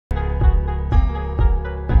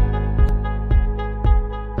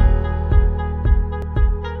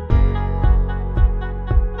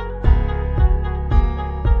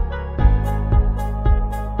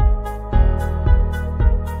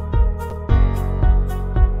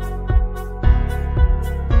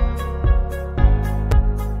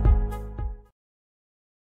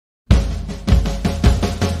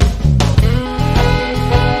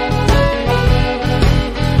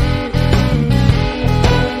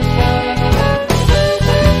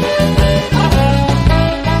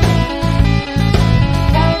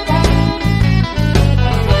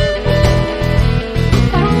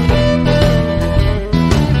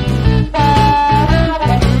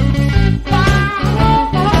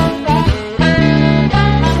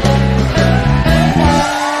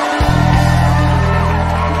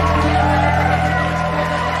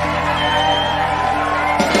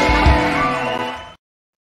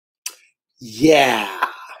Yeah,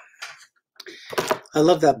 I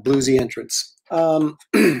love that bluesy entrance.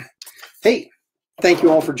 Hey, thank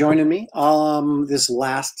you all for joining me this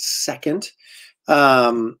last second.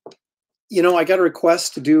 You know, I got a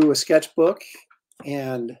request to do a sketchbook,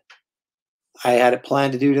 and I had it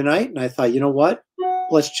planned to do tonight, and I thought, you know what?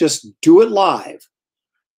 Let's just do it live.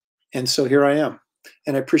 And so here I am.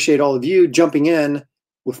 And I appreciate all of you jumping in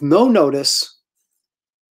with no notice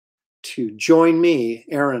to join me,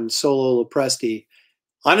 Aaron Solo Lopresti,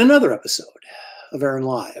 on another episode of Aaron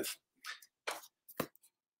Live.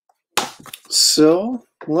 So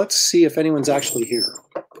let's see if anyone's actually here,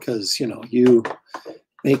 because, you know, you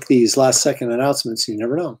make these last second announcements, you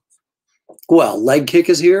never know. Well, Leg Kick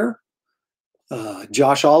is here.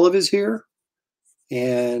 Josh Olive is here.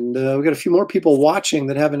 And we've got a few more people watching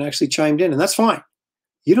that haven't actually chimed in, and that's fine.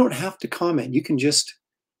 You don't have to comment. You can just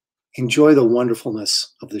enjoy the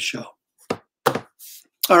wonderfulness of the show.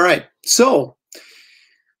 All right. So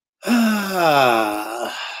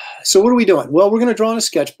what are we doing? Well, we're going to draw in a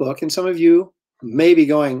sketchbook, and some of you may be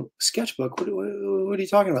going, sketchbook? What are you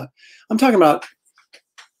talking about? I'm talking about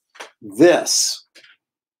this.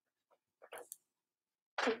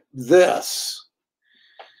 This.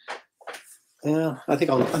 Yeah, I think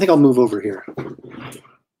I'll move over here.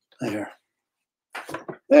 There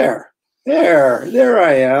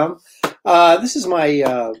I am. This is my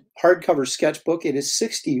hardcover sketchbook. It is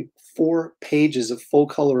 64 pages of full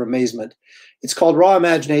color amazement. It's called Raw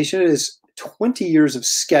Imagination. It is 20 years of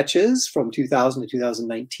sketches from 2000 to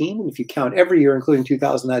 2019. And if you count every year, including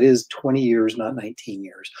 2000, that is 20 years, not 19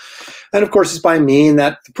 years. And of course, it's by me. And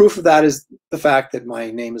that the proof of that is the fact that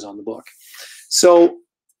my name is on the book. So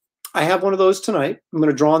I have one of those tonight. I'm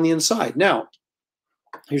going to draw on the inside. Now,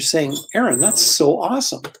 you're saying, Aaron, that's so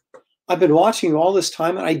awesome. I've been watching you all this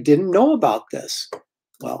time and I didn't know about this.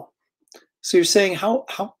 Well, so you're saying, how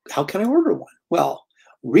can I order one? Well,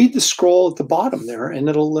 read the scroll at the bottom there and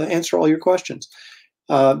it'll answer all your questions.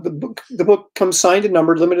 The book comes signed and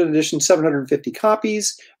numbered, limited edition, 750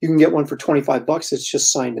 copies. You can get one for 25 bucks. It's just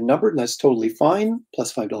signed and numbered, and that's totally fine,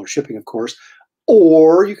 plus $5 shipping, of course.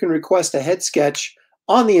 Or you can request a head sketch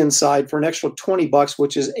on the inside for an extra 20 bucks,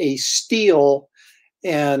 which is a steal,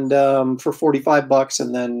 and for 45 bucks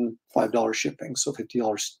and then $5 shipping, so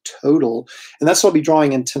 $50 total. And that's what I'll be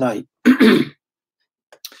drawing in tonight.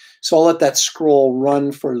 So I'll let that scroll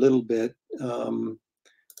run for a little bit. I'll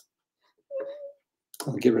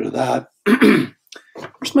get rid of that.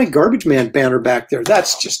 Where's my Garbage Man banner back there?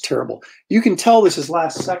 That's just terrible. You can tell this is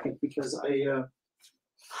last second because I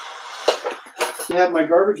have my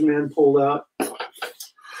Garbage Man pulled out.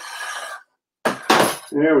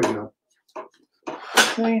 There we go.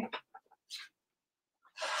 Okay.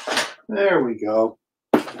 There we go.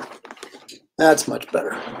 That's much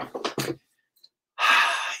better.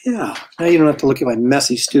 Yeah, now you don't have to look at my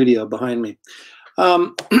messy studio behind me.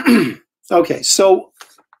 Okay, so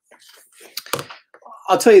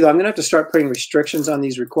I'll tell you though, I'm going to have to start putting restrictions on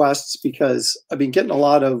these requests because I've been getting a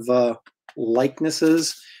lot of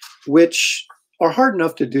likenesses, which are hard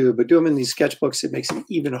enough to do, but do them in these sketchbooks, it makes it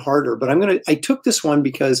even harder. But I took this one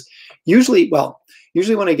because usually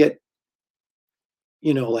when I get,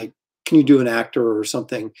 you know, like, can you do an actor or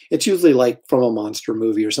something? It's usually like from a monster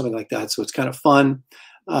movie or something like that. So it's kind of fun.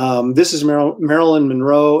 This is Marilyn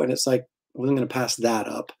Monroe, and it's like, I wasn't going to pass that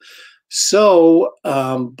up. So,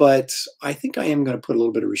 but I think I am going to put a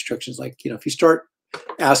little bit of restrictions. Like, you know, if you start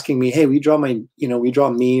asking me, hey, will you draw me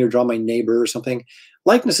or draw my neighbor or something?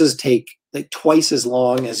 Likenesses take like twice as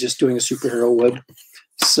long as just doing a superhero would.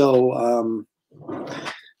 So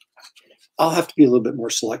I'll have to be a little bit more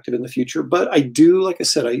selective in the future. But I do, like I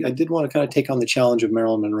said, I did want to kind of take on the challenge of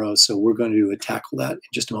Marilyn Monroe. So we're going to tackle that in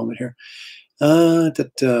just a moment here.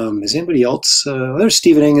 Is anybody else? There's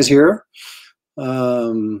Stephen Ng is here.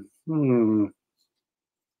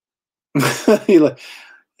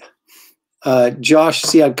 Josh,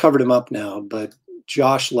 see, I've covered him up now, but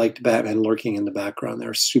Josh liked Batman lurking in the background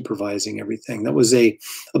there, supervising everything. That was a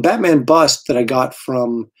Batman bust that I got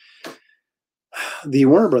from the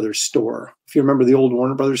Warner Brothers store. If you remember the old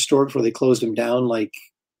Warner Brothers store before they closed them down like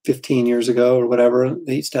 15 years ago or whatever,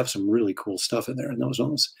 they used to have some really cool stuff in there. And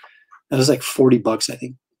that was like 40 bucks, I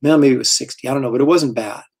think. Well, maybe it was 60. I don't know, but it wasn't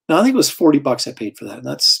bad. No, I think it was 40 bucks I paid for that. And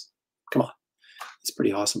that's, come on, it's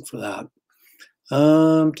pretty awesome for that.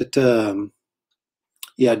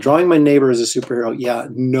 Yeah, drawing my neighbor as a superhero. Yeah,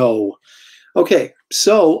 no. Okay,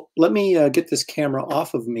 so let me get this camera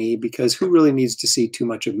off of me because who really needs to see too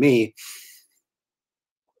much of me?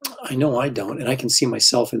 I know I don't, and I can see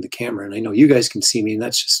myself in the camera, and I know you guys can see me, and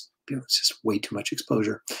that's just, you know, it's just way too much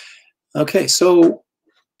exposure. Okay, so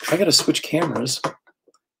I got to switch cameras.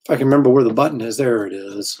 If I can remember where the button is. There it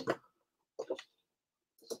is.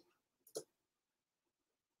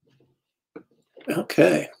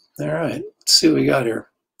 Okay. All right. Let's see what we got here.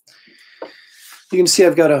 You can see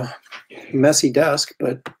I've got a messy desk,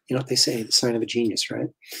 but you know what they say, the sign of a genius, right?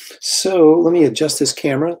 So let me adjust this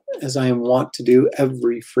camera as I am wont to do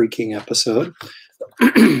every freaking episode.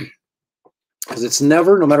 Because it's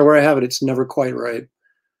never, no matter where I have it, it's never quite right.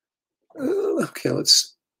 Okay,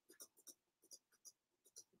 let's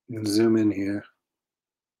zoom in here.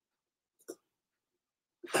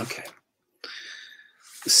 Okay.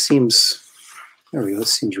 This seems, there we go,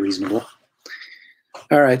 this seems reasonable.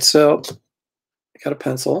 All right, so I got a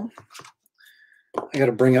pencil. I got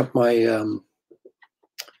to bring up my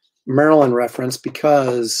Marilyn reference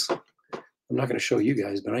because I'm not going to show you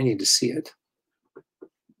guys, but I need to see it.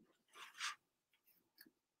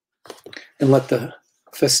 And let the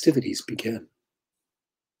festivities begin.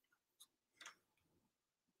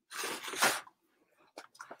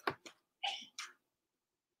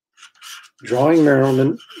 Drawing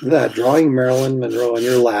Marilyn Monroe on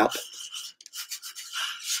your lap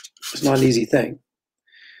is not an easy thing.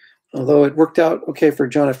 Although it worked out okay for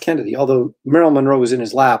John F. Kennedy, although Marilyn Monroe was in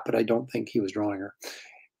his lap, but I don't think he was drawing her.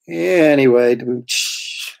 Anyway, it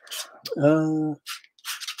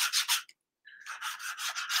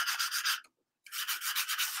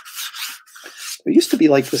used to be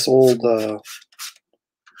like this old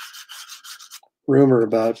rumor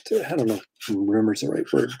about, I don't know if rumor is the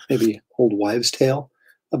right word, maybe old wives' tale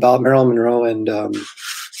about Marilyn Monroe and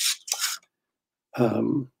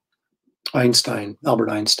Albert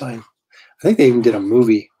Einstein. I think they even did a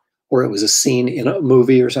movie, or it was a scene in a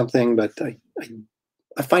movie or something, but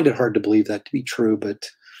I find it hard to believe that to be true, but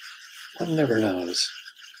one never knows.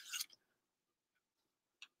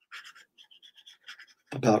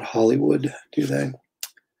 About Hollywood, do they?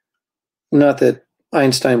 Not that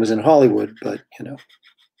Einstein was in Hollywood, but you know.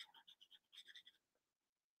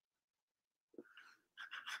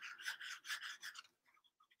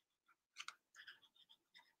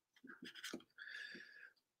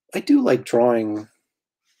 I do like drawing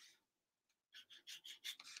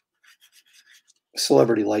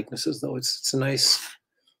celebrity likenesses, though. It's nice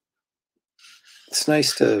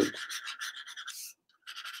to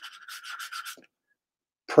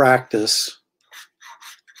practice.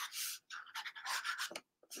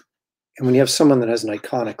 And when you have someone that has an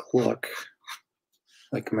iconic look,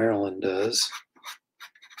 like Marilyn does,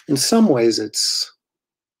 in some ways it's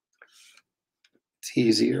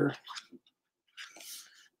easier.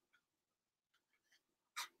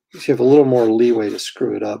 You have a little more leeway to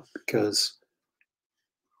screw it up because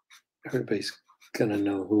everybody's gonna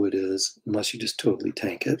know who it is unless you just totally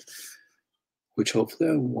tank it, which hopefully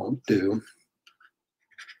I won't do.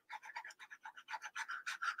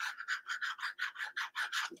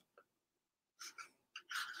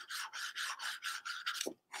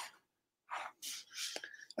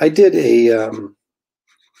 I did a,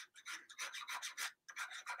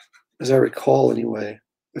 as I recall anyway,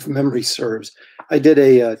 if memory serves, I did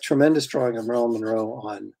a tremendous drawing of Marilyn Monroe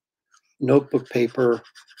on notebook paper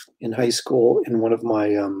in high school in one of my,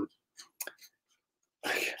 it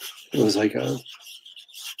was like a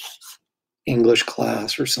English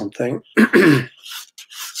class or something. When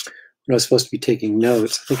I was supposed to be taking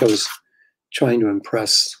notes, I think I was trying to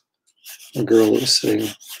impress a girl that was sitting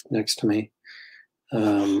next to me.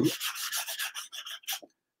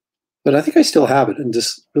 But I think I still have it in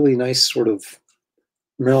this really nice sort of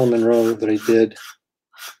Marilyn Monroe that I did.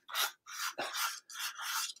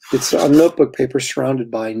 It's on notebook paper surrounded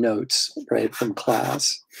by notes, right, from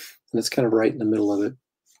class. And it's kind of right in the middle of it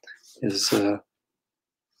is one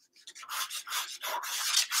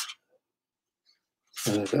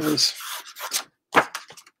of those.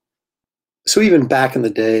 So even back in the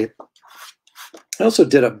day, I also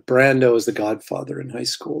did a Brando as the Godfather in high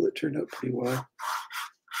school that turned out pretty well.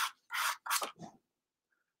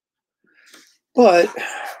 But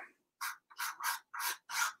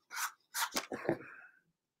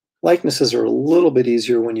likenesses are a little bit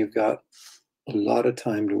easier when you've got a lot of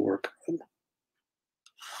time to work on.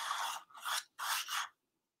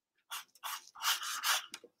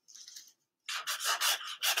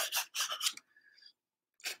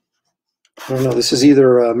 I don't know. This is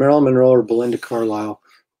either Marilyn Monroe or Belinda Carlisle.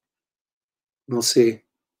 We'll see.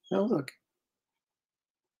 Oh, look.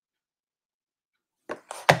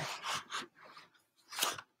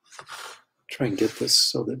 Try and get this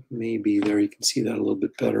so that maybe there you can see that a little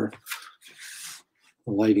bit better.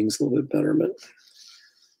 The lighting's a little bit better, but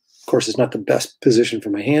of course it's not the best position for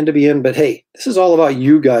my hand to be in, but hey, this is all about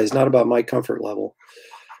you guys, not about my comfort level.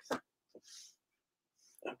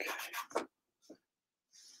 Okay.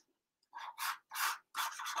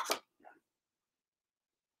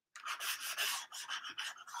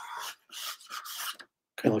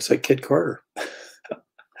 looks like Kid Carter.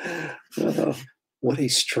 What a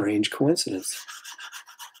strange coincidence.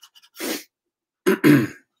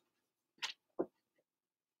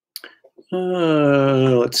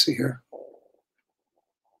 Let's see here.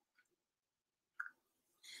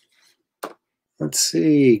 Let's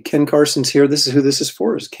see. Ken Carson's here. This is who this is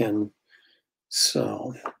for, is Ken.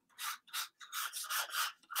 So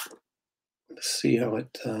let's see how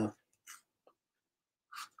it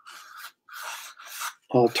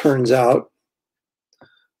all turns out.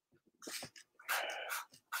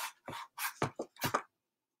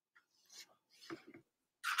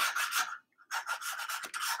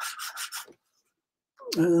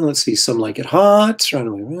 Let's see. Some like it hot.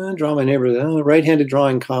 Draw my neighbor. Right-handed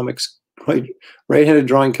drawing comics. Right-handed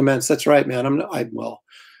drawing commence. That's right, man. Well,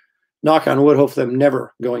 knock on wood. Hopefully, I'm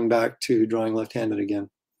never going back to drawing left-handed again.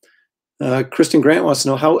 Kristen Grant wants to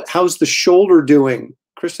know how's the shoulder doing.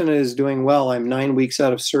 Kristen is doing well. I'm 9 weeks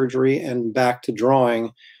out of surgery and back to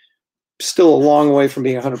drawing. Still a long way from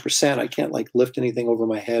being 100%. I can't like lift anything over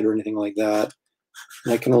my head or anything like that.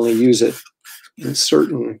 And I can only use it in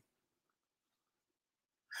certain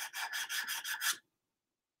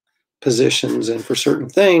positions and for certain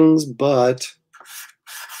things, but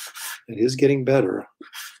it is getting better.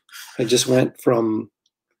 I just went from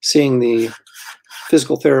seeing the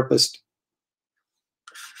physical therapist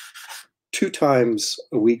 2 times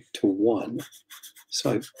a week to 1.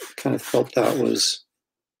 So I kind of felt that was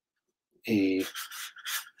a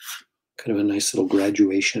kind of a nice little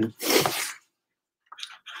graduation.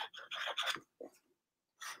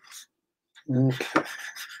 Okay.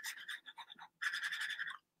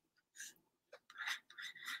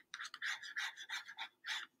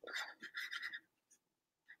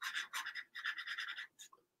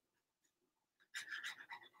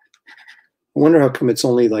 I wonder how come it's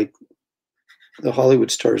only like the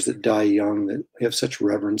Hollywood stars that die young that we have such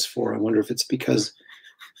reverence for. I wonder if it's because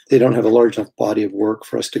they don't have a large enough body of work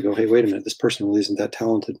for us to go, hey, wait a minute, this person really isn't that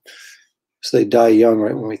talented. So they die young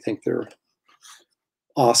right when we think they're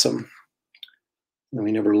awesome. And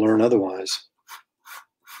we never learn otherwise.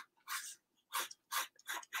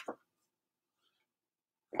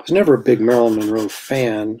 I was never a big Marilyn Monroe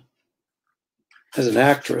fan as an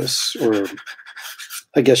actress, or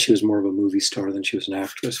I guess she was more of a movie star than she was an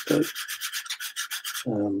actress, but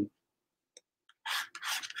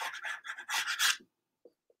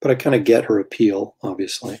I kind of get her appeal,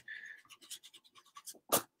 obviously.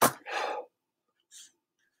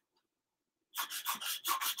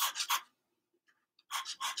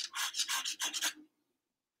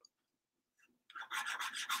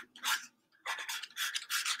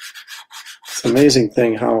 It's an amazing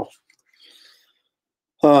thing how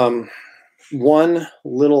one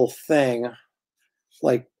little thing,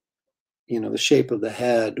 like, you know, the shape of the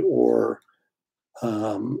head, or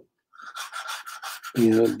you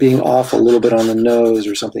know, being off a little bit on the nose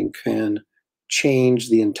or something, can change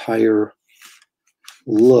the entire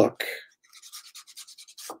look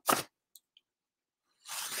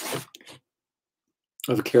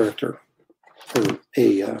of a character, or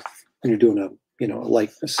a when you're doing a, you know, a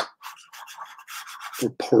likeness or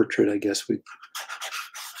portrait, I guess we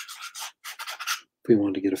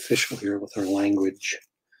wanted to get official here with our language.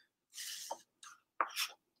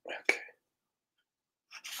 Okay.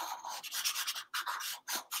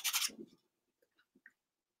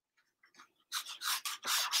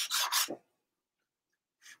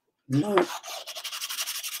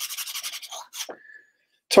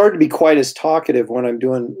 It's hard to be quite as talkative when I'm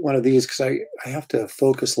doing one of these, because I have to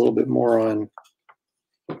focus a little bit more on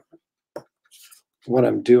what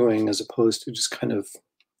I'm doing as opposed to just kind of,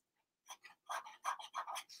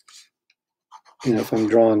 you know, if I'm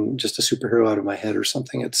drawing just a superhero out of my head or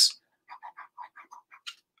something,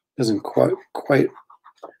 doesn't quite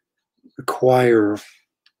require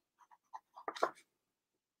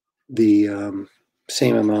the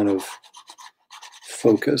same amount of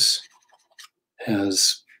focus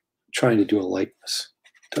as trying to do a likeness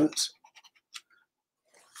does.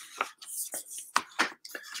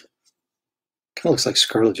 Kind of looks like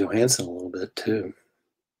Scarlett Johansson a little bit too.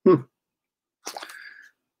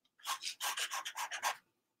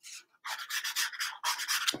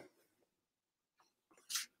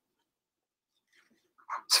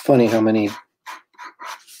 It's funny how many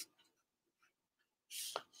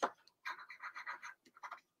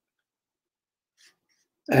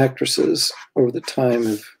actresses over the time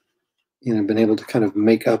have, you know, been able to kind of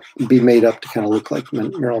be made up to kind of look like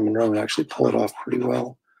Marilyn Monroe and actually pull it off pretty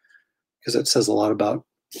well, because that says a lot about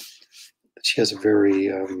that she has a very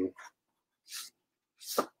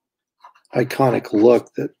iconic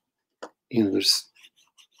look that, you know, there's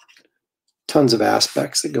tons of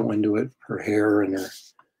aspects that go into it. Her hair and her,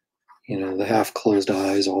 you know, the half closed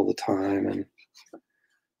eyes all the time, and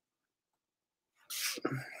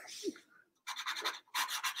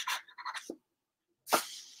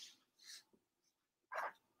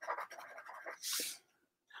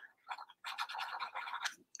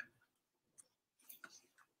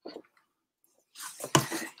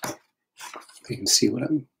you can see what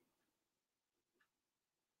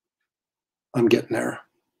I'm getting there.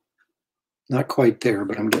 Not quite there,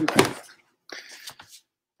 but I'm getting there.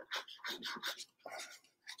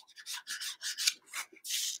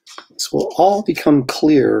 This will all become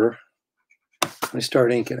clear when I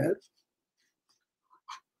start inking it.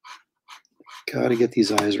 Got to get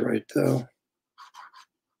these eyes right, though.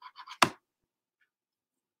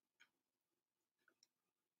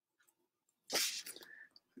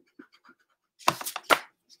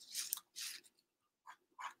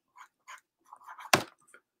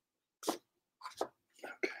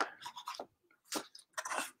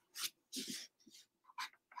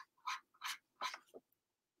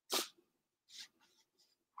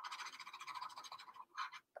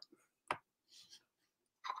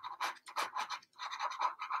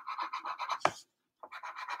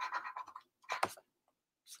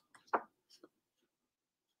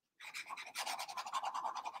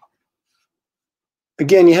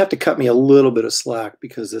 Again, you have to cut me a little bit of slack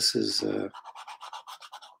because this is,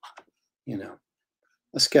 you know,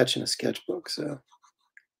 a sketch in a sketchbook. So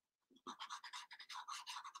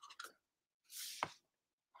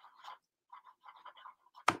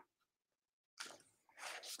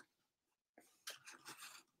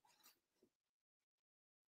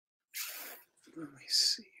let me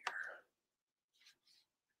see.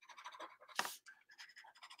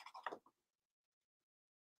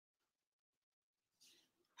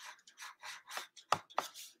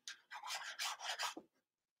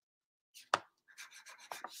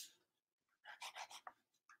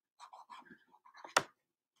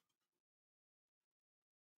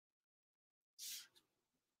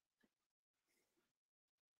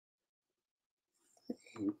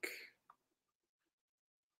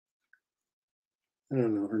 I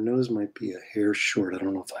don't know. Her nose might be a hair short. I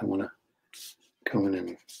don't know if I want to go in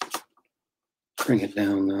and bring it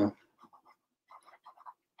down though.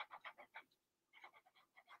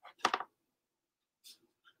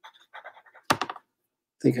 I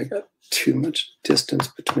think I got too much distance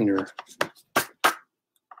between her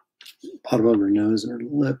bottom of her nose and her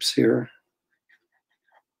lips here.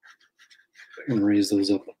 I can raise those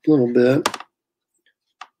up a little bit.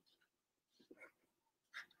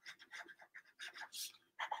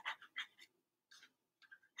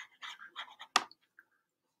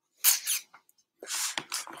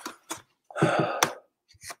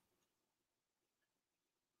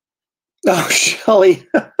 Oh, Shelly.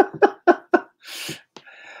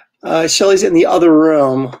 Shelly's in the other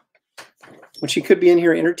room. When she could be in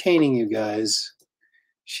here entertaining you guys.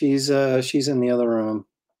 She's in the other room.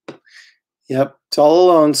 Yep, it's all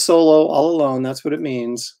alone, solo, all alone. That's what it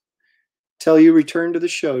means. Till you return to the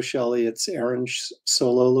show, Shelly. It's Aaron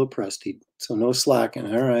solo Lopresti. So no slacking.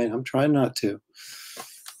 All right, I'm trying not to.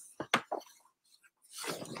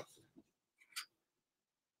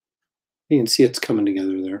 You can see it's coming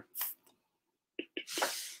together there.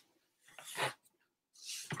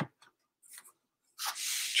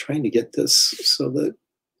 Trying to get this so that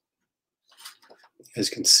you guys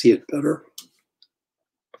can see it better.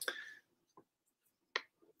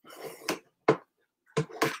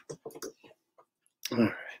 All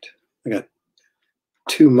right, I got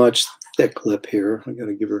too much thick lip here. I got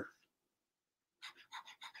to give her.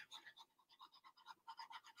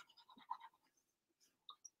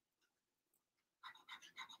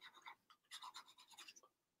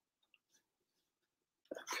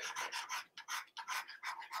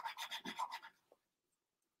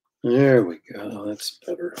 There we go. That's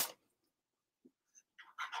better.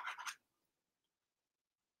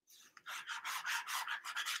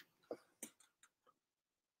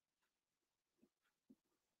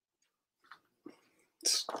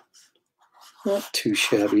 It's not too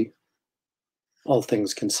shabby, all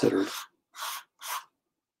things considered.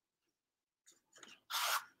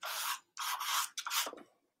 I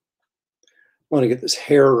want to get this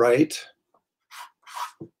hair right.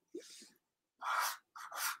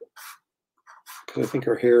 Because I think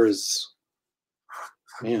her hair is,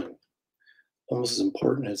 man, almost as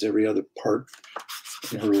important as every other part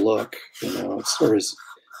in her look. You know, it's sort of,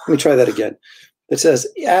 let me try that again. It says,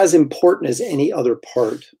 as important as any other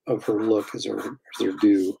part of her look as her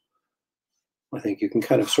due. I think you can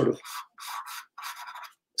kind of sort of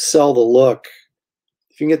sell the look.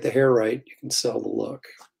 If you can get the hair right, you can sell the look.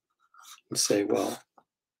 and say, well,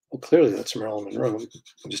 clearly that's Marilyn Monroe. You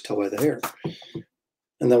can just tell by the hair.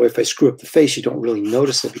 And that way, if I screw up the face, you don't really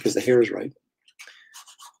notice it because the hair is right.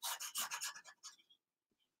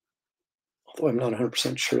 Although I'm not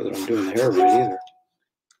 100% sure that I'm doing the hair right either.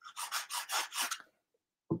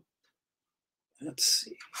 Let's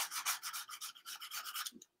see.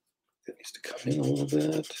 That needs to come in a little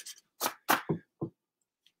bit.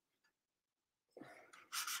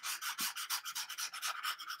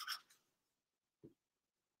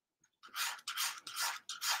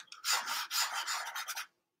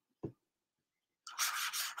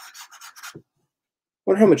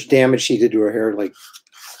 I wonder how much damage she did to her hair, like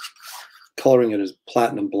coloring it as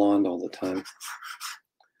platinum blonde all the time.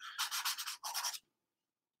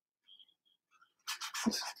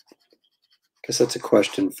 Guess that's a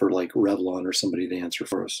question for like Revlon or somebody to answer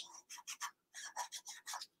for us.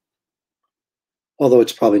 Although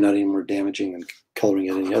it's probably not any more damaging than coloring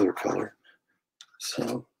it any other color.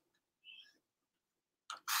 So.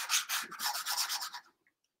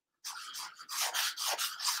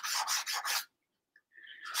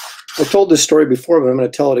 I told this story before, but I'm going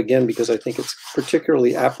to tell it again because I think it's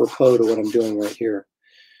particularly apropos to what I'm doing right here.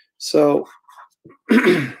 So,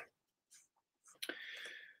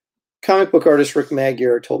 comic book artist Rick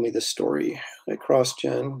Magyar told me this story at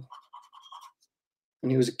CrossGen. When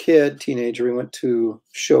he was a kid, teenager, he went to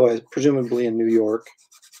a show, presumably in New York,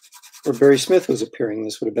 where Barry Smith was appearing.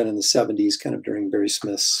 This would have been in the 70s, kind of during Barry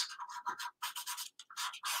Smith's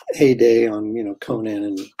heyday on, Conan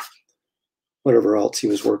and whatever else he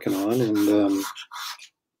was working on. And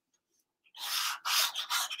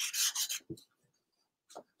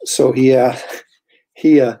so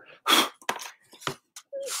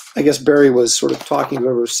I guess Barry was sort of talking to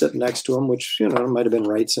whoever was sitting next to him, which, might have been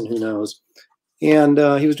Wrightson, who knows. And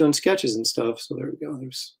he was doing sketches and stuff. So there we go.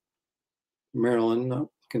 There's Marilyn, not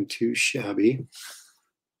looking too shabby.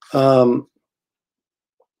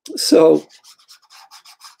 So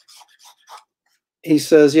he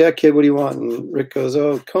says, yeah, kid, what do you want? And Rick goes,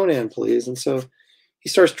 oh, Conan, please. And so he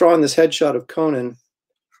starts drawing this headshot of Conan,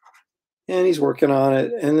 and he's working on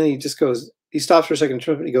it. And then he just goes, he stops for a second,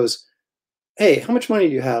 and he goes, hey, how much money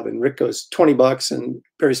do you have? And Rick goes, $20. And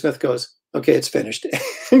Barry Smith goes, okay, it's finished.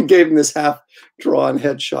 And gave him this half-drawn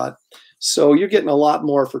headshot. So you're getting a lot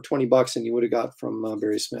more for $20 than you would have got from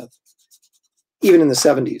Barry Smith, even in the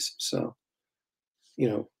 70s. So,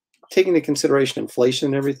 taking into consideration inflation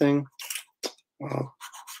and everything.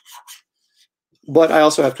 But I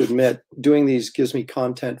also have to admit, doing these gives me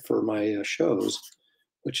content for my shows,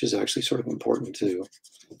 which is actually sort of important too.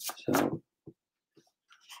 So,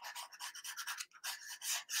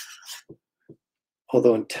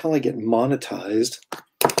 although until I get monetized,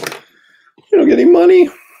 getting money.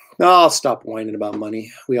 No, I'll stop whining about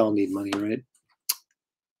money. We all need money, right?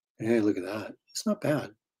 Hey, look at that. It's not bad.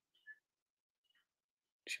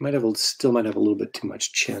 She still might have a little bit too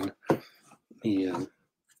much chin. Yeah.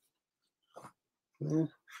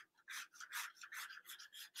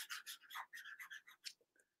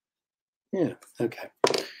 Yeah. Okay.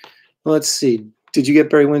 Well, let's see. Did you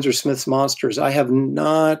get Barry Windsor Smith's Monsters? I have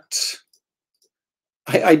not.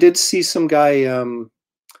 I did see some guy.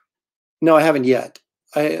 No, I haven't yet.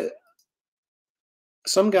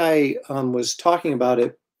 Some guy was talking about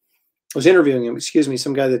it. Was interviewing him. Excuse me.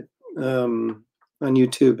 Some guy that on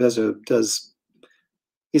YouTube does.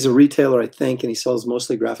 He's a retailer, I think, and he sells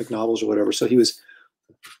mostly graphic novels or whatever. So he was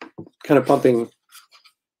kind of pumping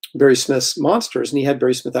Barry Smith's Monsters, and he had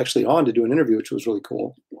Barry Smith actually on to do an interview, which was really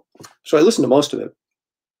cool. So I listened to most of it.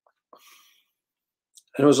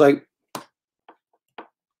 And it was like,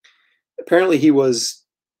 apparently he was,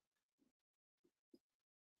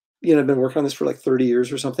 been working on this for like 30 years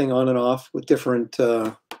or something, on and off with different,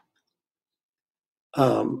 like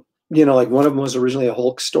one of them was originally a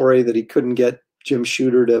Hulk story that he couldn't get Jim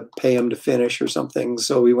Shooter to pay him to finish or something.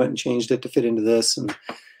 So we went and changed it to fit into this.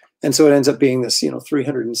 And so it ends up being this,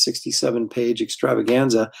 367 page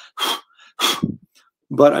extravaganza.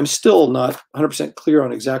 But I'm still not 100% clear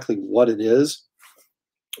on exactly what it is.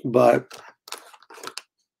 But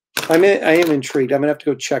I am intrigued. I'm going to have to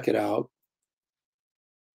go check it out.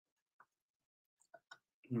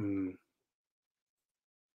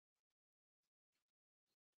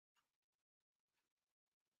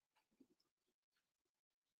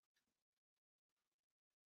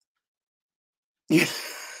 Yeah.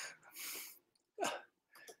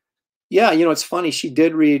 Yeah, it's funny. She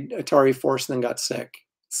did read Atari Force and then got sick,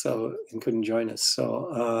 and couldn't join us.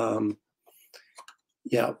 So,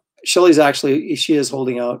 yeah, she is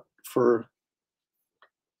holding out for.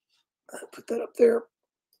 Put that up there.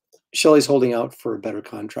 Shelley's holding out for a better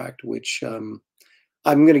contract, which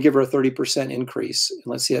I'm going to give her a 30% increase. And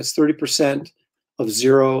let's see, that's 30% of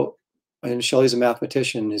 0. And Shelley's a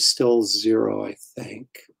mathematician, is still 0, I think.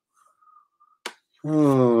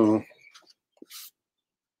 Oh.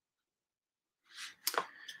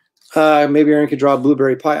 Maybe Aaron could draw a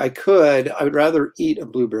blueberry pie. I could. I would rather eat a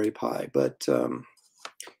blueberry pie. But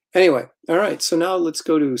anyway, all right. So now let's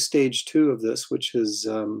go to stage 2 of this, which is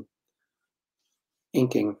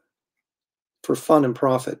inking for fun and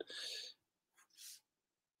profit.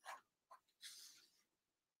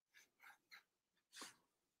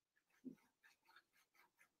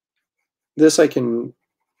 This I can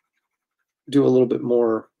do a little bit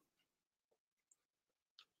more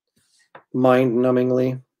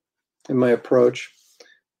mind-numbingly in my approach,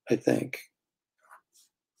 I think.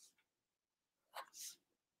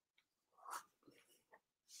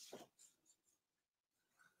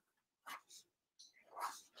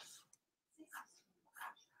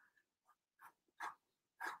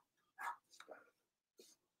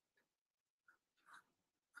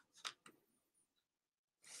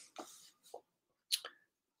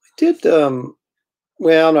 I did,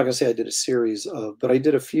 well, I'm not going to say I did a series of, but I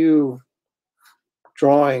did a few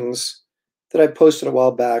drawings that I posted a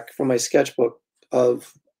while back from my sketchbook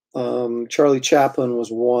of Charlie Chaplin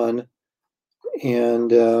was one,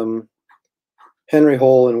 and Henry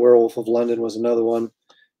Hole and Werewolf of London was another one.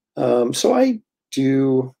 So I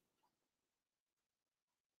do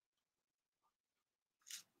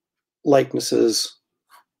likenesses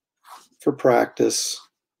for practice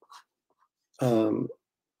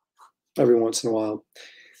every once in a while.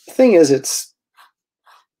 The thing is, it's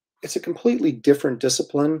a completely different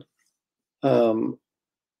discipline.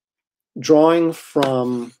 Drawing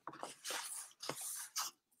from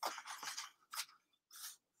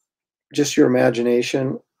just your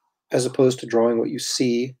imagination as opposed to drawing what you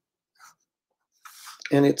see.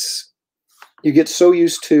 And you get so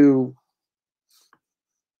used to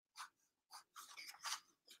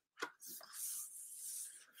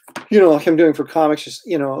like I'm doing for comics, just,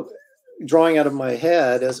 drawing out of my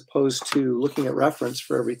head as opposed to looking at reference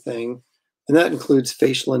for everything. And that includes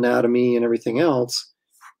facial anatomy and everything else.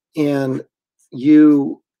 And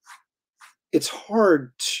it's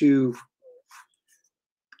hard to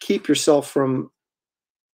keep yourself from,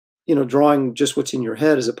 drawing just what's in your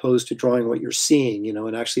head as opposed to drawing what you're seeing,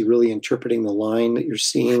 and actually really interpreting the line that you're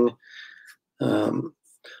seeing. Well,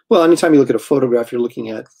 anytime you look at a photograph, you're looking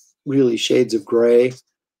at really shades of gray.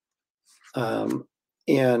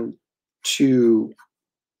 And to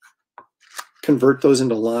convert those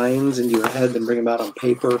into lines into your head and bring them out on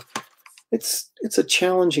paper, it's a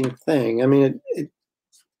challenging thing. I mean, it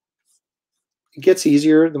gets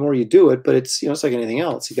easier the more you do it, but it's it's like anything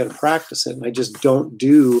else. You got to practice it, and I just don't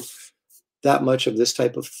do that much of this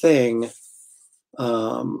type of thing.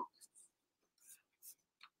 I'm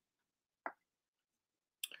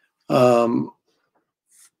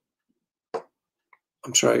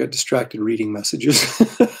sorry, I got distracted reading messages.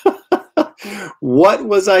 What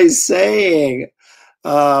was I saying?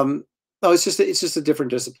 No, it's just a different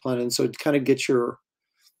discipline, and so it kind of gets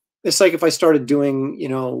it's like if I started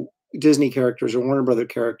doing, Disney characters or Warner Brother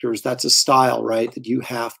characters, that's a style, right? That you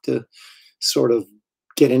have to sort of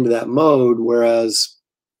get into that mode. Whereas,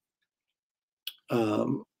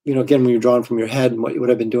 again, when you're drawing from your head and what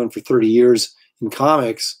I've been doing for 30 years in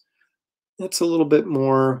comics, it's a little bit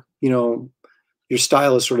more, your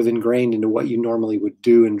style is sort of ingrained into what you normally would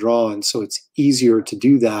do and draw. And so it's easier to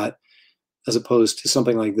do that as opposed to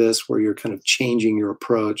something like this where you're kind of changing your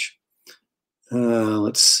approach.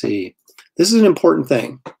 Let's see. This is an important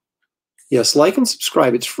thing. Yes, like and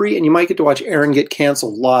subscribe. It's free, and you might get to watch Aaron get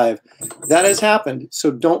canceled live. That has happened. So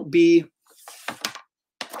don't be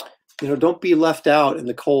left out in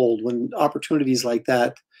the cold when opportunities like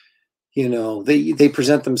that, they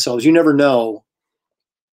present themselves. You never know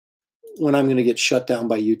when I'm going to get shut down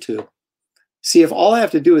by YouTube. See, if all I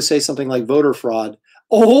have to do is say something like voter fraud,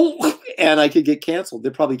 and I could get canceled.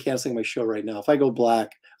 They're probably canceling my show right now. If I go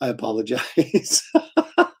black, I apologize.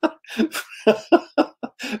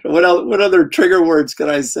 What other trigger words can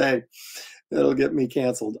I say that'll get me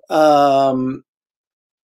canceled? Well,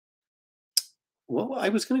 I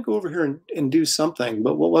was going to go over here and do something,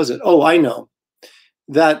 but what was it? Oh, I know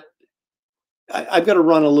that I've got to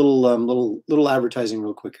run a little advertising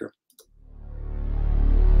real quick here.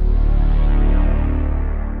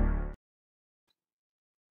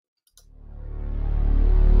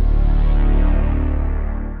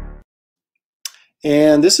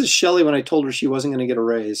 And this is Shelley when I told her she wasn't going to get a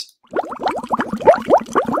raise.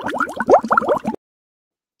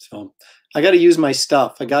 So I got to use my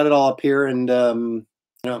stuff. I got it all up here, and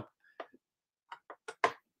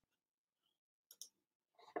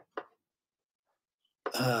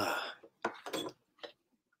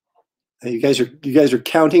You guys are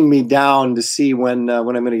counting me down to see when I'm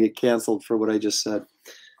going to get canceled for what I just said.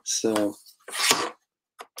 So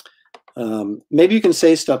maybe you can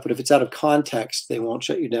say stuff, but if it's out of context, they won't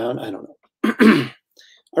shut you down. I don't know.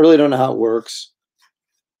 I really don't know how it works.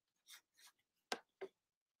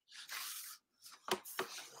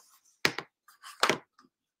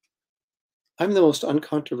 I'm the most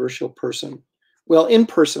uncontroversial person. Well, in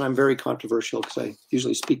person, I'm very controversial because I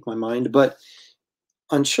usually speak my mind. But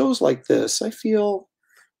on shows like this, I feel,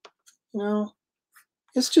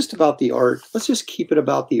 it's just about the art. Let's just keep it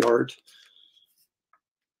about the art.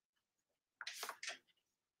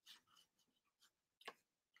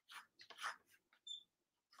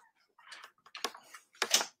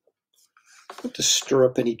 Not to stir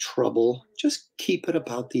up any trouble. Just keep it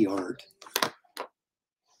about the art.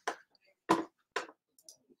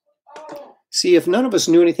 See, if none of us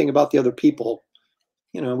knew anything about the other people,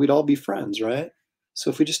 we'd all be friends, right?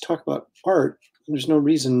 So if we just talk about art, there's no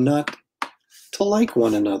reason not to like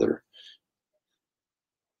one another.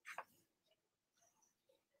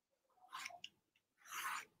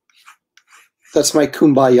 That's my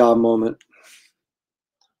kumbaya moment.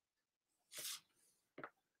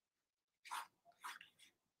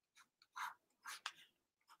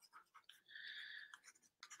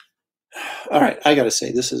 All right, I gotta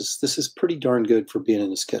say, this is pretty darn good for being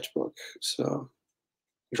in a sketchbook. So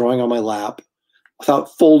drawing on my lap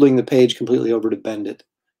without folding the page completely over to bend it.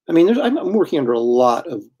 I mean, I'm working under a lot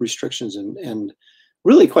of restrictions and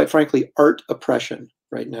really, quite frankly, art oppression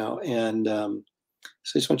right now. And so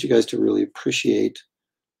I just want you guys to really appreciate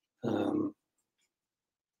what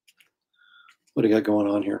I got going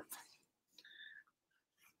on here.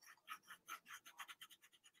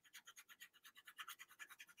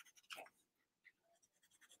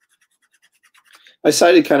 I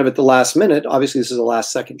decided kind of at the last minute, obviously this is a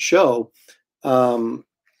last second show, to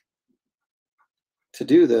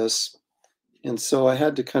do this. And so I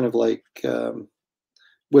had to kind of like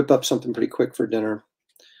whip up something pretty quick for dinner.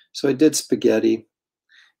 So I did spaghetti.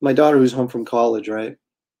 My daughter, who's home from college, right?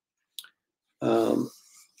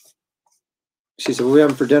 She said, "What are we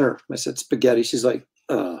having for dinner?" I said, "Spaghetti." She's like,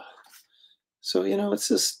 "Ugh." So,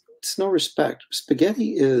 it's no respect.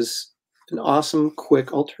 Spaghetti is an awesome,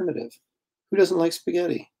 quick alternative. Who doesn't like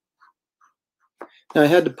spaghetti? Now, I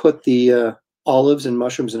had to put the olives and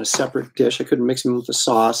mushrooms in a separate dish. I couldn't mix them with the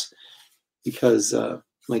sauce because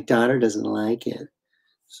my daughter doesn't like it.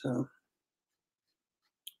 So,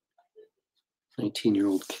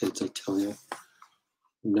 19-year-old kids, I tell you.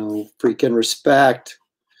 No freaking respect.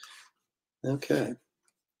 Okay. I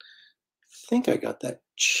think I got that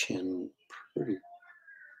chin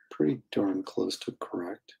pretty darn close to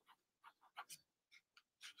correct.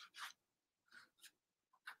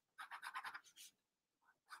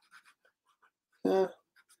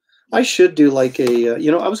 I should do like a,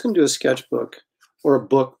 I was going to do a sketchbook or a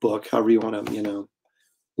book, however you want to,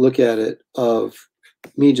 look at it, of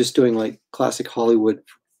me just doing like classic Hollywood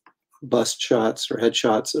bust shots or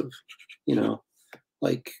headshots of,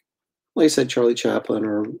 like I said, Charlie Chaplin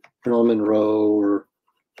or Marilyn Monroe or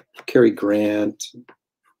Cary Grant,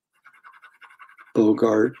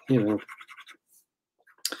 Bogart, But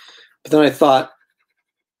then I thought,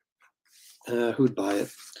 who'd buy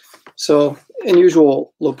it? So in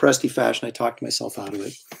usual Lopresti fashion, I talked myself out of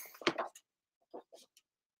it.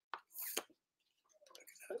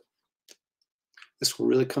 This will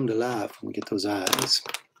really come to life when we get those eyes.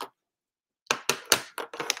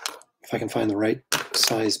 If I can find the right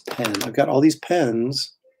size pen. I've got all these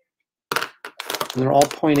pens, and they're all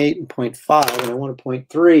 0.8 and 0.5, and I want a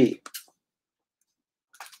 0.3.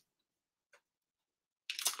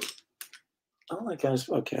 Oh my gosh,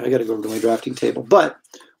 okay, I gotta go over to my drafting table. But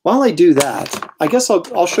while I do that, I guess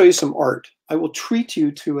I'll show you some art. I will treat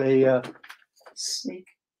you to a sneak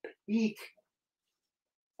peek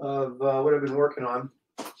of what I've been working on.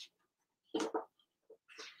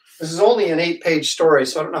 This is only an 8-page story,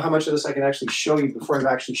 so I don't know how much of this I can actually show you before I've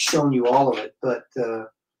actually shown you all of it, but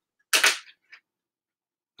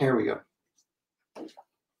here we go.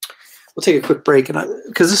 We'll take a quick break, and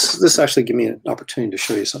because this actually gives me an opportunity to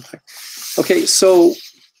show you something. Okay, so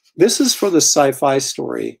this is for the sci-fi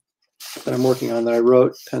story that I'm working on that I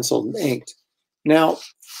wrote, penciled, and inked. Now,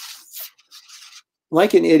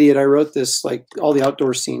 like an idiot, I wrote this, like all the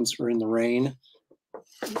outdoor scenes were in the rain.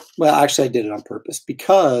 Well, actually, I did it on purpose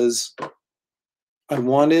because I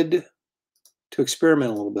wanted to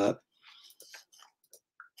experiment a little bit.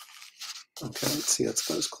 Okay, let's see, that's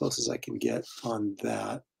about as close as I can get on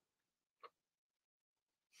that.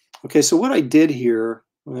 Okay, so what I did here,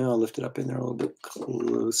 well, I'll lift it up in there a little bit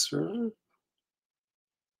closer.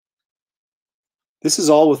 This is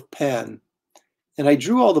all with pen. And I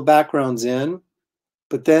drew all the backgrounds in,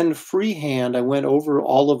 but then freehand, I went over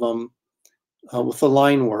all of them with the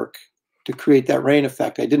line work to create that rain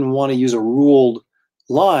effect. I didn't want to use a ruled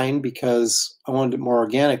line because I wanted it more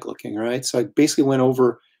organic looking, right? So I basically went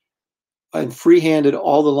over and freehanded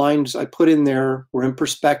all the lines I put in there were in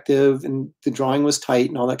perspective, and the drawing was tight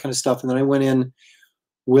and all that kind of stuff. And then I went in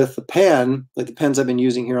with a pen, like the pens I've been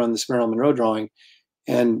using here on this Marilyn Monroe drawing,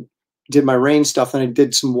 and did my rain stuff. And I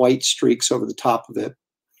did some white streaks over the top of it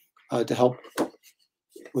to help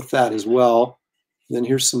with that as well. And then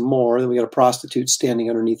here's some more. Then we got a prostitute standing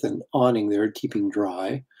underneath an awning there, keeping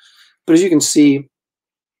dry. But as you can see,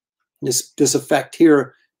 this effect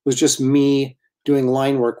here was just me doing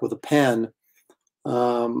line work with a pen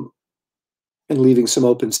and leaving some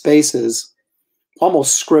open spaces,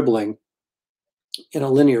 almost scribbling in a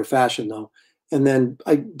linear fashion though. And then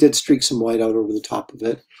I did streak some white out over the top of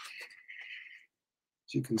it.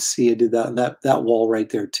 As you can see, I did that wall right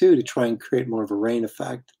there too to try and create more of a rain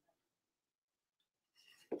effect.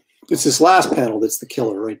 It's this last panel that's the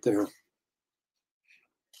killer right there.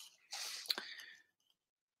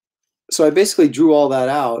 So I basically drew all that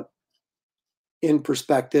out in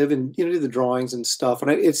perspective and, you know, do the drawings and stuff.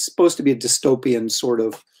 And it's supposed to be a dystopian sort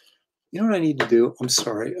of, you know what I need to do? I'm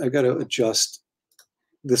sorry. I got to adjust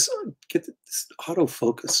this, get this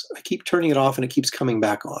autofocus. I keep turning it off and it keeps coming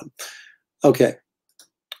back on. Okay.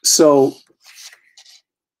 So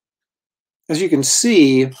as you can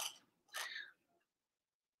see,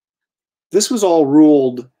 this was all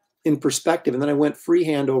ruled in perspective. And then I went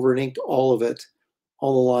freehand over and inked all of it,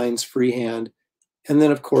 all the lines freehand. And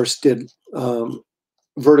then, of course, did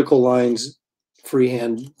vertical lines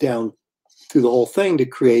freehand down through the whole thing to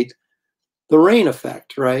create the rain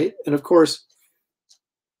effect, right? And of course,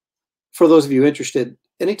 for those of you interested,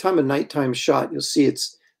 anytime a nighttime shot, you'll see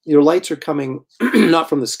your lights are coming not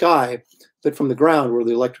from the sky, but from the ground where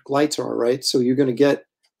the electric lights are, right? So you're going to get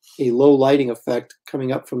a low lighting effect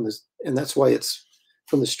coming up from this, and that's why it's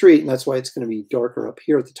from the street, and that's why it's going to be darker up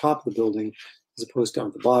here at the top of the building as opposed down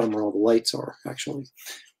at the bottom where all the lights are, actually.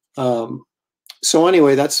 So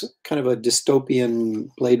anyway, that's kind of a dystopian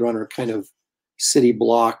Blade Runner kind of city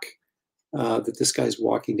block that this guy's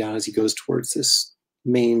walking down as he goes towards this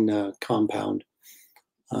main compound.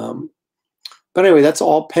 But anyway, that's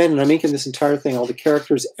all pen, and I'm making this entire thing, all the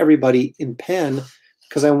characters, everybody in pen,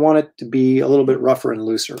 because I want it to be a little bit rougher and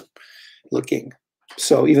looser looking.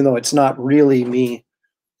 So even though it's not really me,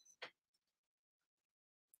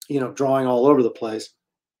 you know, drawing all over the place,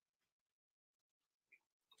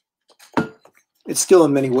 it's still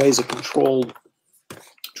in many ways a controlled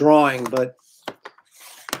drawing, but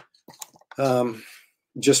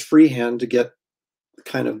just freehand to get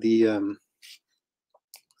kind of the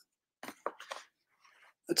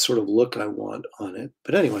that sort of look I want on it.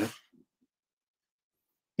 But anyway,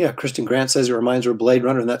 yeah, Kristen Grant says it reminds her of Blade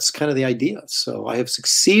Runner, and that's kind of the idea. So I have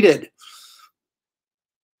succeeded.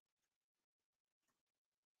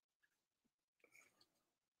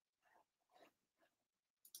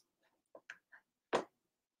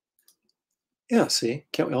 Yeah, see,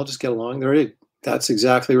 can't we all just get along? That's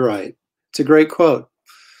exactly right. It's a great quote.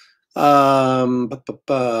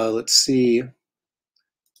 Let's see.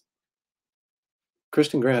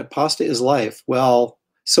 Kristen Grant, pasta is life. Well,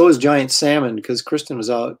 so is giant salmon, because Kristen was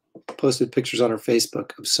out, posted pictures on her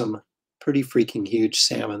Facebook of some pretty freaking huge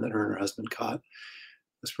salmon that her and her husband caught.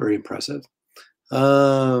 That's very impressive.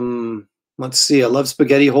 Let's see. I love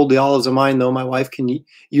spaghetti. Hold the olives of mine, though. My wife can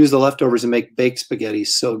use the leftovers and make baked spaghetti.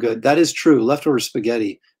 So good. That is true. Leftover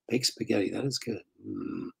spaghetti. Baked spaghetti. That is good.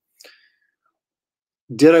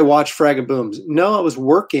 Did I watch Frag and Booms? No, I was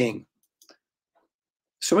working.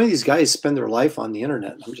 So many of these guys spend their life on the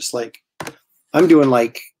internet. I'm just like, I'm doing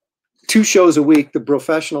like 2 shows a week, the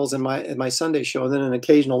professionals and my Sunday show, and then an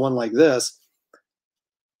occasional one like this.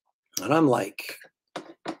 And I'm like,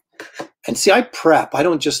 and see, I prep. I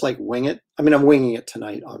don't just like wing it. I mean, I'm winging it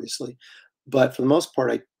tonight, obviously. But for the most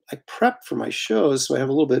part, I prep for my shows. So I have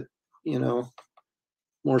a little bit, you know,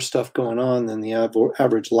 more stuff going on than the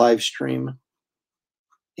average live stream.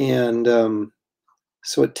 And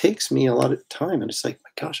so it takes me a lot of time. And it's like,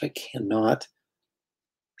 my gosh, I cannot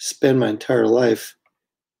spend my entire life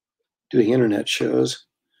doing internet shows.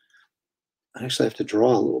 I actually have to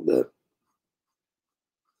draw a little bit.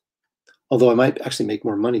 Although I might actually make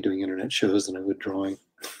more money doing internet shows than I would drawing.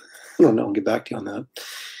 I don't know. I'll get back to you on that.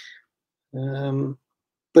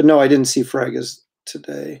 But no, I didn't see Fragas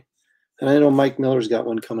today. And I know Mike Miller's got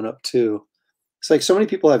one coming up too. It's like so many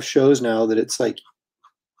people have shows now that it's like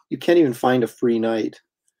you can't even find a free night,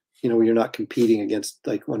 you know, where you're not competing against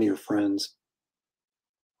like one of your friends.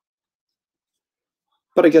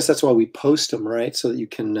 But I guess that's why we post them, right? So that you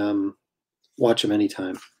can watch them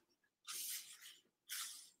anytime.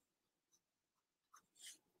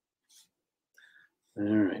 All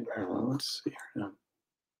right, well, let's see here now.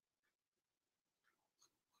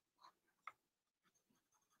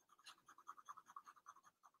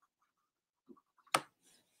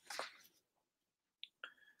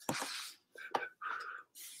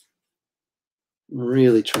 I'm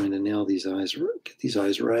really trying to nail these eyes, get these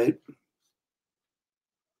eyes right.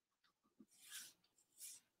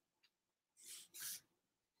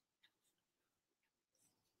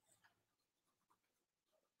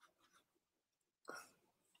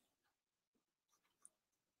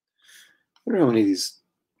 I wonder how many of these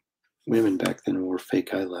women back then wore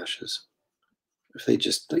fake eyelashes. If they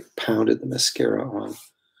just like pounded the mascara on.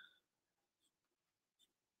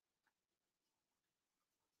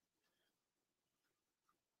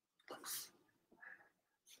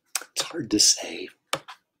 It's hard to say.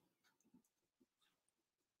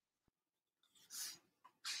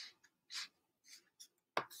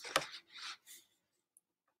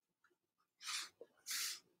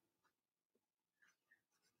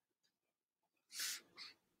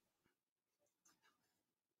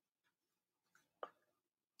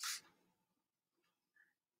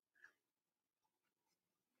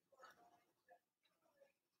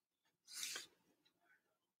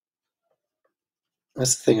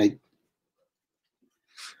 That's the thing.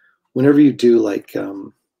 Whenever you do like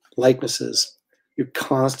likenesses, you're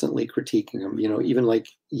constantly critiquing them. Even like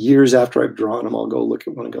years after I've drawn them, I'll go look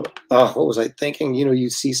at one and go, "Oh, what was I thinking?" You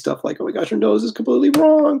see stuff like, "Oh my gosh, your nose is completely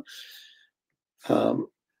wrong."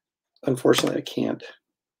 Unfortunately, I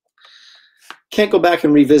can't go back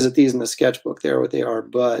and revisit these in the sketchbook. They are what they are,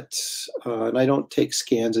 but and I don't take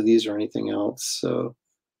scans of these or anything else, so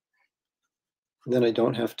then I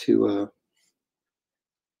don't have to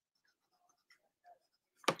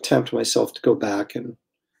tempt myself to go back. And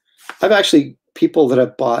I've actually people that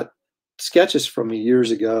have bought sketches from me years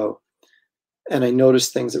ago, and I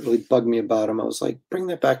noticed things that really bugged me about them. I was like, bring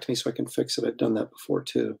that back to me so I can fix it. I've done that before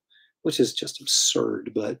too, which is just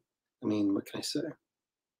absurd, but I mean, what can I say?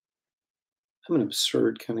 I'm an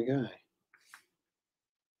absurd kind of guy.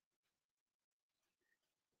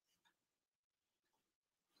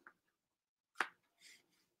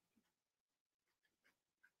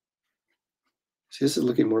 See, this is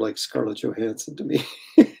looking more like Scarlett Johansson to me.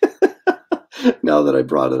 Now that I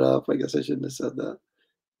brought it up, I guess I shouldn't have said that.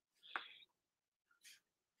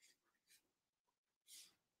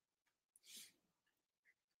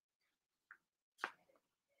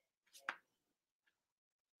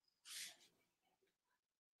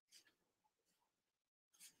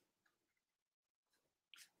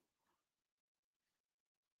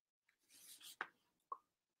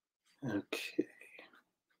 Okay.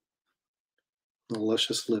 The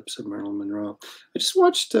luscious lips of Marilyn Monroe. I just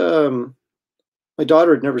watched. My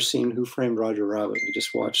daughter had never seen Who Framed Roger Rabbit. We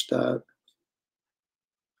just watched that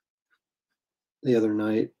the other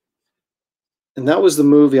night, and that was the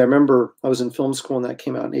movie. I remember I was in film school and that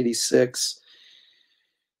came out in '86,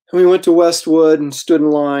 and we went to Westwood and stood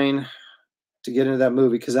in line to get into that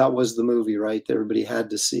movie because that was the movie, right, that everybody had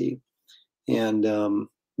to see. And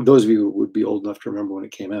those of you who would be old enough to remember when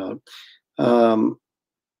it came out.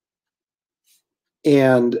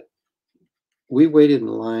 And we waited in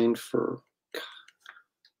line for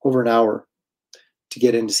over an hour to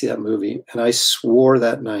get in to see that movie. And I swore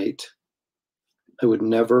that night I would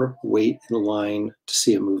never wait in line to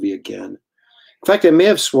see a movie again. In fact, I may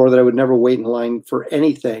have swore that I would never wait in line for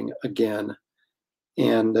anything again.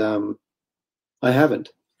 And I haven't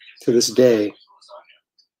to this day.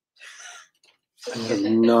 I have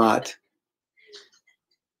not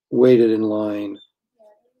waited in line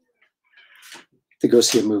to go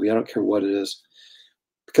see a movie. I don't care what it is.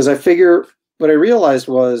 Because I figure what I realized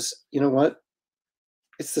was, you know what?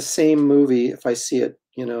 It's the same movie if I see it,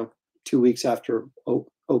 2 weeks after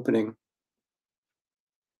opening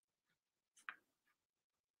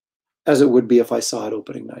as it would be if I saw it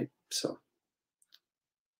opening night. So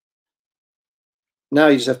now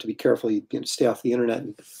you just have to be careful. You stay off the internet.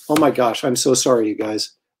 And, oh my gosh, I'm so sorry, you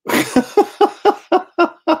guys.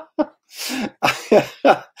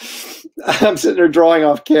 I'm sitting there drawing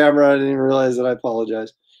off camera. I didn't even realize that. I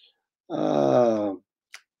apologize.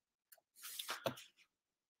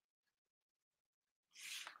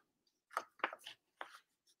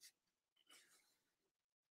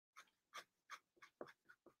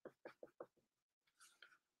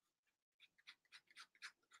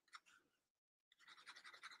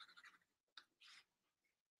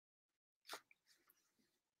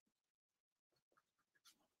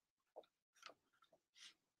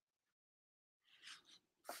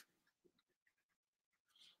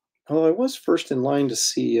 Well, I was first in line to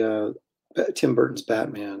see Tim Burton's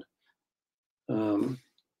Batman. Um,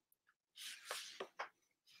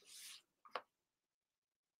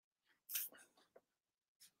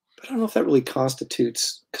 but I don't know if that really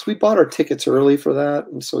constitutes, because we bought our tickets early for that,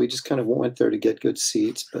 and so we just kind of went there to get good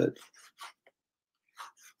seats. But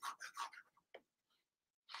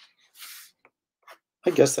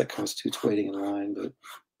I guess that constitutes waiting in line. But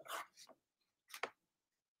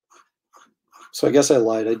so I guess I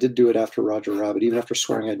lied. I did do it after Roger Rabbit, even after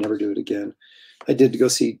swearing I'd never do it again. I did go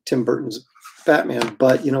see Tim Burton's Batman,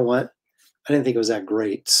 but you know what? I didn't think it was that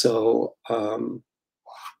great. So that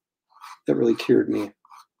really cured me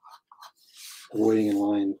of waiting in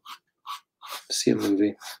line to see a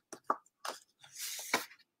movie.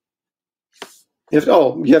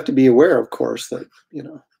 You have to be aware, of course, that, you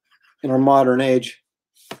know, in our modern age,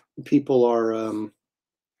 people are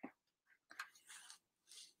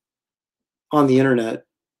on the internet.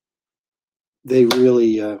 They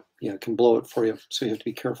really can blow it for you. So you have to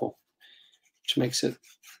be careful, which makes it,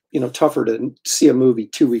 you know, tougher to see a movie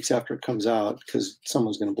 2 weeks after it comes out because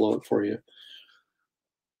someone's going to blow it for you.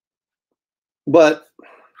 But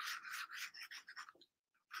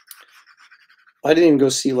I didn't even go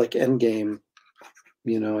see like Endgame.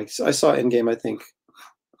 You know, I saw Endgame, I think,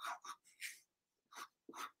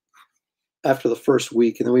 after the first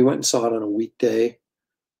week, and then we went and saw it on a weekday,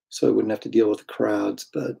 so I wouldn't have to deal with the crowds.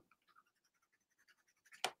 But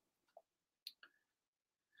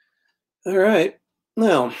all right,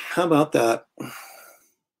 now how about that?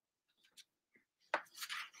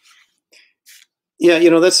 Yeah, you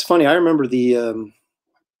know, that's funny. I remember the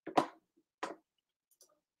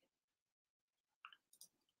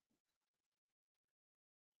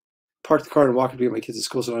park the car and walk to get my kids to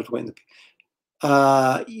school so I don't have to wait in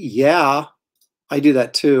the. Yeah, I do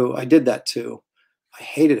that too. I did that too. I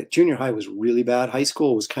hated it. Junior high was really bad. High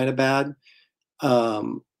school was kind of bad.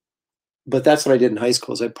 But that's what I did in high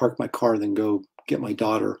school is I'd park my car, then go get my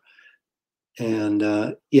daughter. And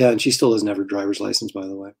yeah, and she still doesn't have her driver's license, by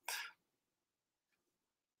the way.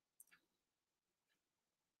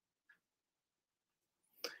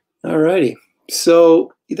 All righty.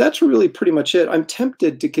 So that's really pretty much it. I'm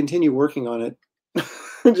tempted to continue working on it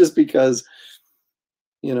just because,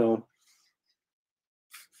 you know,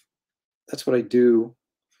 that's what I do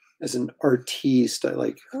as an artiste. I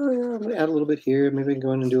like, oh yeah, I'm gonna add a little bit here. Maybe I can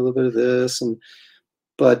go in and do a little bit of this.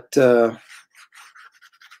 But I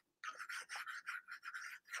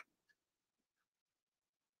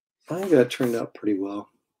think that turned out pretty well.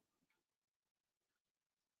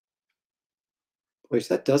 Which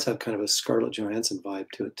that does have kind of a Scarlett Johansson vibe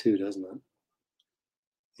to it too, doesn't it?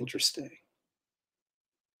 Interesting.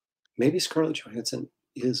 Maybe Scarlett Johansson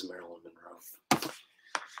is Marilyn Monroe.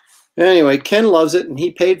 Anyway, Ken loves it and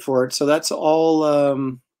he paid for it, so that's all.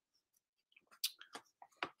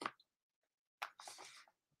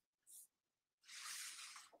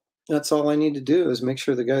 That's all I need to do is make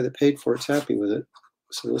sure the guy that paid for it's happy with it.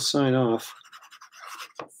 So we'll sign off.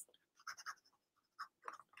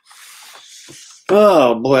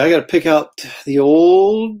 Oh boy, I got to pick out the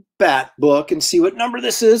old bat book and see what number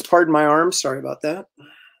this is. Pardon my arm. Sorry about that.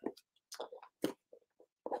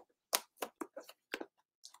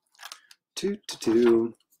 Who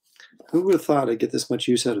would have thought I'd get this much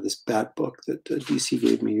use out of this bat book that DC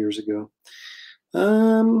gave me years ago?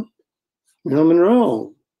 Marilyn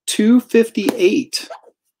Monroe, 258.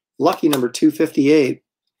 Lucky number 258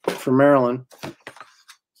 for Marilyn.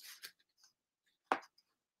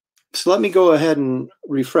 So let me go ahead and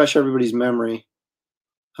refresh everybody's memory.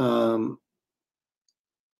 If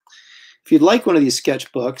you'd like one of these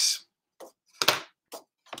sketchbooks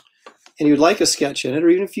and you'd like a sketch in it, or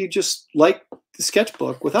even if you just like the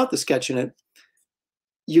sketchbook without the sketch in it,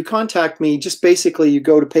 you contact me. Just basically, you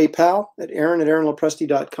go to PayPal at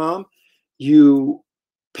aaron@aaronlopresti.com. You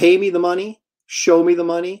pay me the money, show me the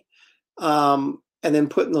money, and then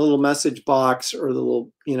put in the little message box or the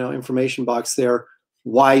little, you know, information box there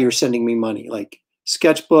why you're sending me money, like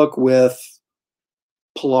sketchbook with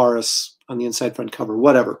Polaris on the inside front cover,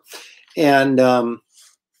 whatever. And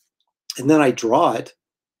then I draw it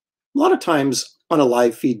a lot of times on a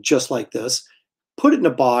live feed just like this, put it in a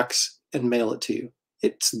box and mail it to you.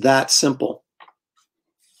 It's that simple.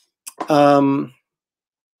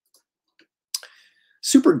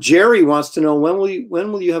 Super Jerry wants to know when will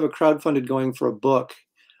you have a crowdfunded going for a book?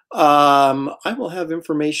 I will have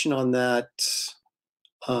information on that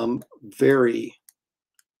very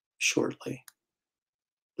shortly.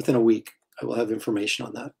 Within a week, I will have information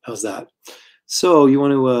on that. How's that? So you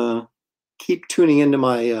want to keep tuning into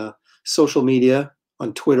my social media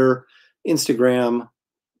on Twitter, Instagram,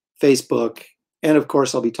 Facebook, And of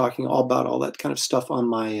course, I'll be talking all about all that kind of stuff on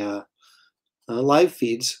my live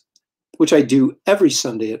feeds, which I do every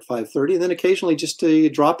Sunday at 5:30, and then occasionally just to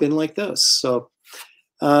drop in like this. So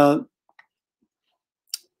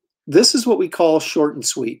this is what we call short and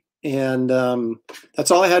sweet. And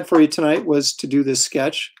that's all I had for you tonight, was to do this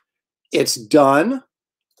sketch. It's done.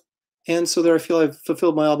 And so there I feel I've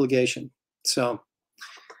fulfilled my obligation. So I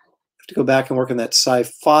have to go back and work on that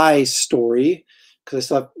sci-fi story, because I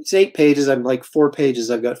still have, it's 8 pages. I'm like 4 pages.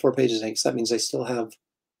 I've got 4 pages of ink. So that means I still have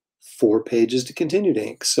 4 pages to continue to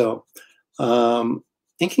ink. So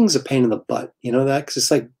inking's a pain in the butt. You know that? Because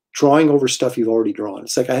it's like drawing over stuff you've already drawn.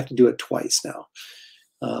 It's like I have to do it twice now.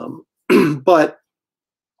 But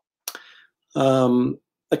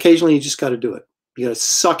occasionally you just got to do it. You got to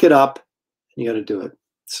suck it up. And you got to do it.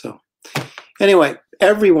 So anyway,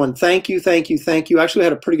 everyone, thank you, thank you, thank you. Actually, I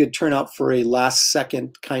had a pretty good turnout for a last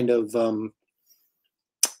second kind of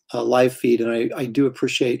live feed, and I do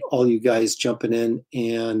appreciate all you guys jumping in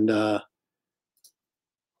and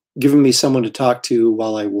giving me someone to talk to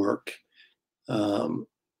while I work.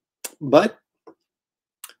 But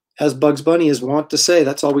as Bugs Bunny is wont to say,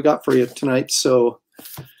 that's all we got for you tonight. So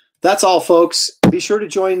that's all, folks. Be sure to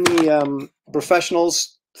join the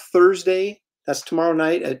professionals Thursday. That's tomorrow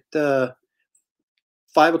night at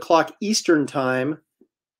 5 o'clock Eastern time.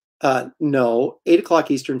 No, 8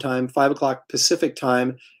 o'clock Eastern time, 5 o'clock Pacific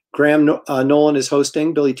time. Graham Nolan is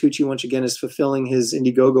hosting. Billy Tucci, once again, is fulfilling his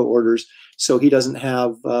Indiegogo orders, so he doesn't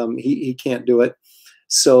have, he can't do it.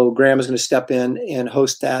 So Graham is going to step in and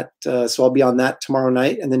host that. So I'll be on that tomorrow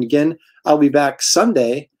night. And then again, I'll be back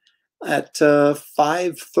Sunday at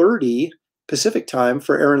 5:30 Pacific time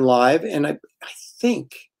for Aaron Live. And I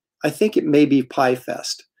think it may be Pie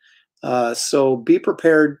Fest. So be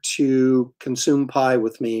prepared to consume pie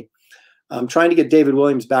with me. I'm trying to get David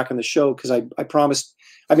Williams back on the show, because I promised.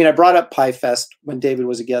 I mean, I brought up Pie Fest when David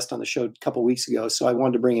was a guest on the show a couple weeks ago, so I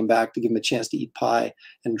wanted to bring him back to give him a chance to eat pie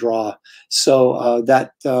and draw. So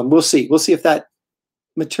that we'll see. We'll see if that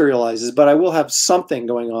materializes. But I will have something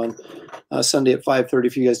going on Sunday at 5:30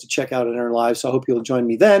 for you guys to check out on Aaron Live. So I hope you'll join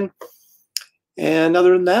me then. And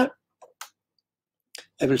other than that,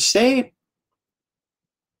 I will say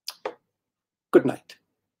good night.